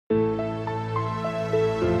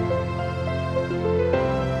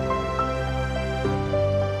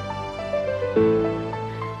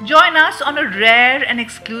us on a rare and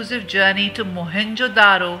exclusive journey to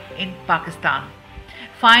Mohenjo-daro in Pakistan.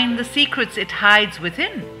 Find the secrets it hides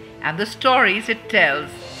within and the stories it tells.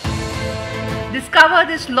 Discover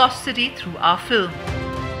this lost city through our film.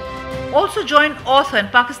 Also join author and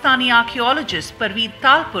Pakistani archaeologist Parveen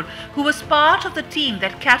Talpur, who was part of the team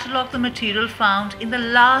that catalogued the material found in the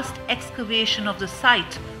last excavation of the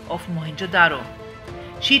site of Mohenjo-daro.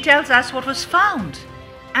 She tells us what was found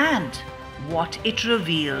and what it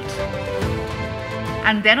revealed.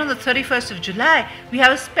 And then on the 31st of July, we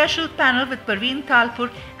have a special panel with Parveen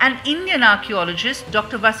Talpur and Indian archaeologist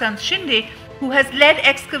Dr. Vasant Shinde, who has led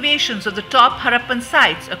excavations of the top Harappan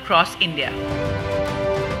sites across India.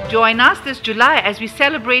 Join us this July as we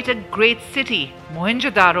celebrate a great city,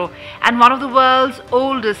 Mohenjo-daro, and one of the world's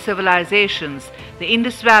oldest civilizations, the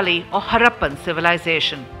Indus Valley or Harappan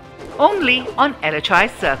civilization. Only on LHI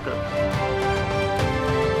Circle.